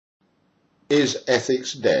Is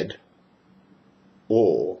ethics dead,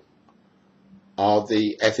 or are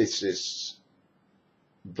the ethicists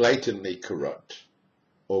blatantly corrupt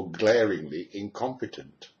or glaringly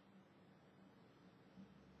incompetent?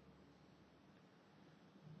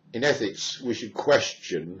 In ethics, we should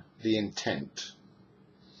question the intent,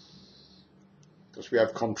 because we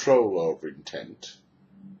have control over intent,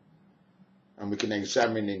 and we can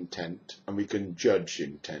examine intent, and we can judge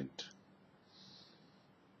intent.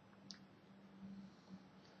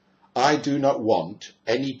 I do not want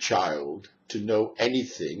any child to know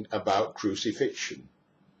anything about crucifixion.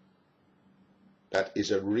 That is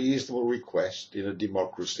a reasonable request in a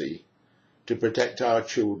democracy to protect our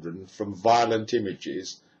children from violent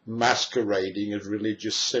images masquerading as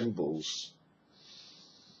religious symbols.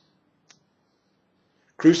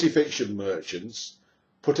 Crucifixion merchants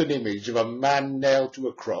put an image of a man nailed to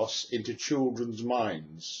a cross into children's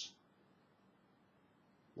minds.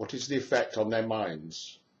 What is the effect on their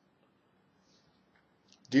minds?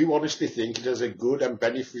 Do you honestly think it has a good and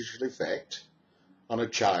beneficial effect on a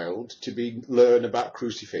child to learn about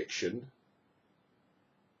crucifixion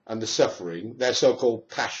and the suffering, their so-called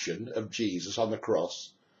passion of Jesus on the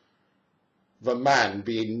cross, of a man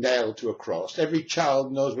being nailed to a cross? Every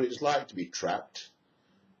child knows what it's like to be trapped,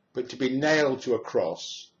 but to be nailed to a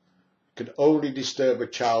cross can only disturb a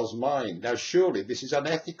child's mind. Now surely this is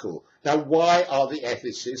unethical. Now why are the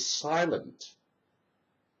ethicists silent?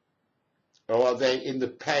 Or are they in the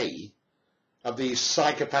pay of these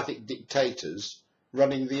psychopathic dictators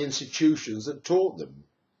running the institutions that taught them?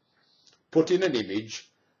 Putting an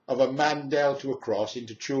image of a man nailed to a cross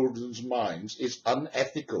into children's minds is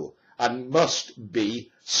unethical and must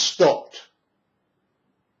be stopped.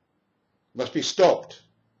 Must be stopped.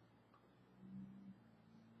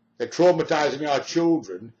 They're traumatizing our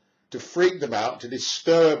children to freak them out, to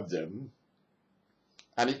disturb them,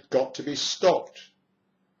 and it's got to be stopped.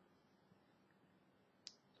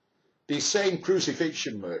 These same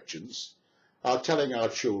crucifixion merchants are telling our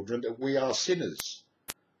children that we are sinners.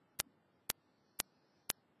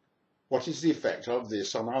 What is the effect of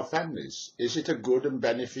this on our families? Is it a good and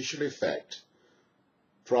beneficial effect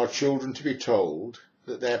for our children to be told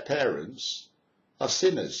that their parents are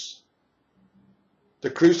sinners? The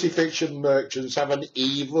crucifixion merchants have an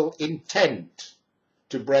evil intent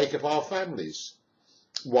to break up our families.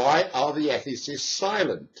 Why are the ethicists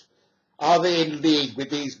silent? Are they in league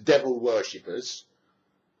with these devil worshippers,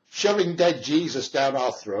 shoving dead Jesus down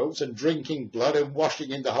our throats and drinking blood and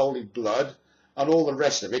washing in the holy blood, and all the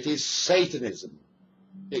rest of it is Satanism?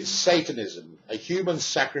 It's Satanism, a human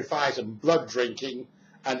sacrifice and blood drinking,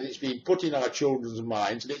 and it's been put in our children's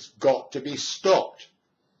minds, and it's got to be stopped.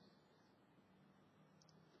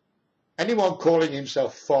 Anyone calling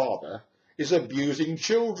himself father is abusing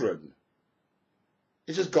children.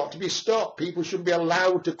 It has got to be stopped. People shouldn't be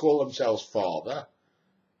allowed to call themselves father.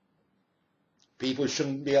 People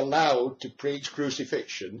shouldn't be allowed to preach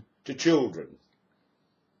crucifixion to children.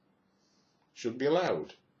 Shouldn't be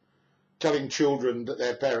allowed. Telling children that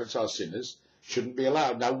their parents are sinners shouldn't be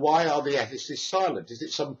allowed. Now, why are the ethicists silent? Is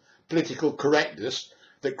it some political correctness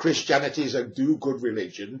that Christianity is a do-good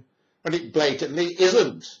religion when it blatantly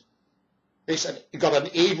isn't? It's got an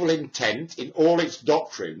evil intent in all its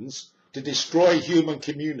doctrines to destroy human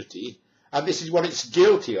community, and this is what it's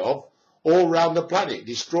guilty of all around the planet,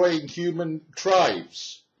 destroying human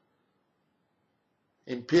tribes.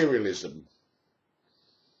 Imperialism.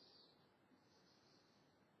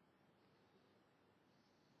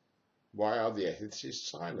 Why are the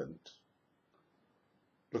ethicists silent?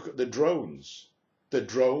 Look at the drones. The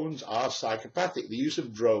drones are psychopathic. The use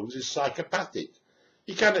of drones is psychopathic.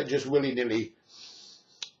 You cannot just willy-nilly,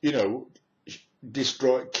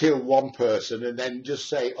 kill one person and then just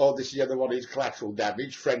say, oh, this is the other one is collateral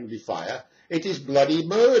damage, friendly fire. It is bloody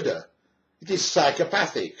murder. It is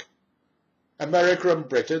psychopathic. America and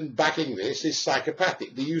Britain backing this is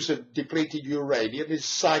psychopathic. The use of depleted uranium is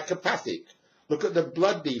psychopathic. Look at the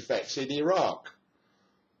blood defects in Iraq.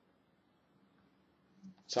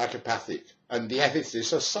 Psychopathic. And the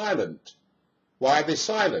ethicists are silent. Why are they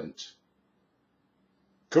silent?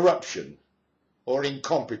 Corruption or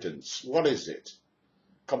incompetence. What is it?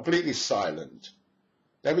 Completely silent.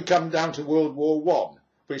 Then we come down to World War I,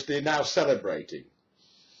 which they're now celebrating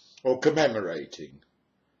or commemorating.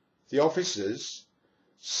 The officers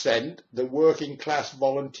sent the working class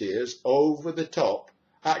volunteers over the top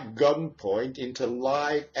at gunpoint into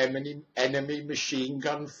live enemy machine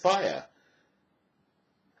gun fire.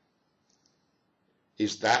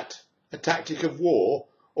 Is that a tactic of war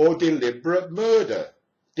or deliberate murder?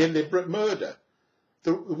 Deliberate murder.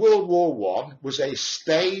 The World War I was a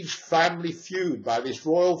staged family feud by this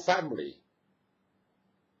royal family.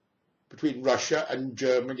 between Russia and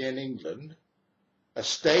Germany and England, a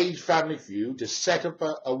staged family feud to set up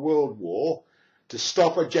a world war, to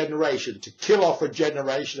stop a generation, to kill off a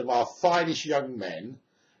generation of our finest young men,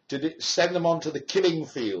 to send them onto the killing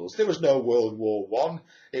fields. There was no World War I.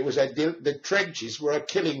 It was the trenches were a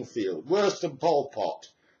killing field, worse than Pol Pot,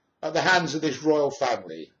 at the hands of this royal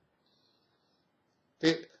family.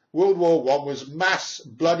 World War I was mass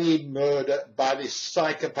bloody murder by this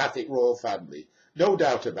psychopathic royal family. No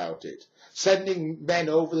doubt about it. Sending men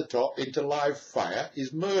over the top into live fire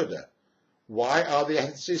is murder. Why are the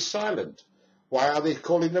ethicists silent? Why are they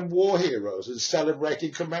calling them war heroes and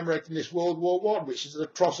celebrating, commemorating this World War I, which is an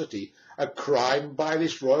atrocity, a crime by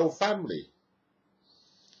this royal family?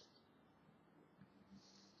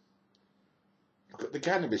 Look at the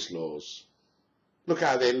cannabis laws. Look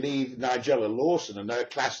how they leave Nigella Lawson and her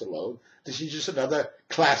class alone. This is just another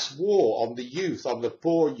class war on the youth, on the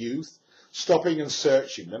poor youth, stopping and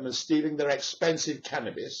searching them and stealing their expensive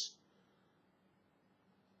cannabis.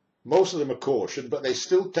 Most of them are cautioned, but they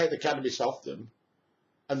still take the cannabis off them,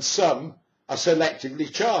 and some are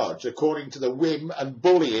selectively charged according to the whim and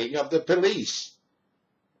bullying of the police.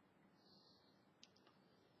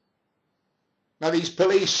 Now these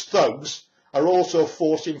police thugs are also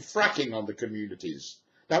forcing fracking on the communities.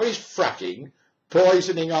 Now is fracking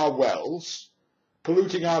poisoning our wells,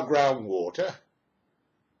 polluting our groundwater?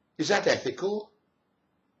 Is that ethical?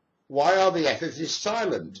 Why are the ethicists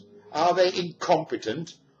silent? Are they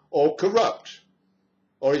incompetent or corrupt?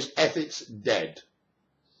 Or is ethics dead?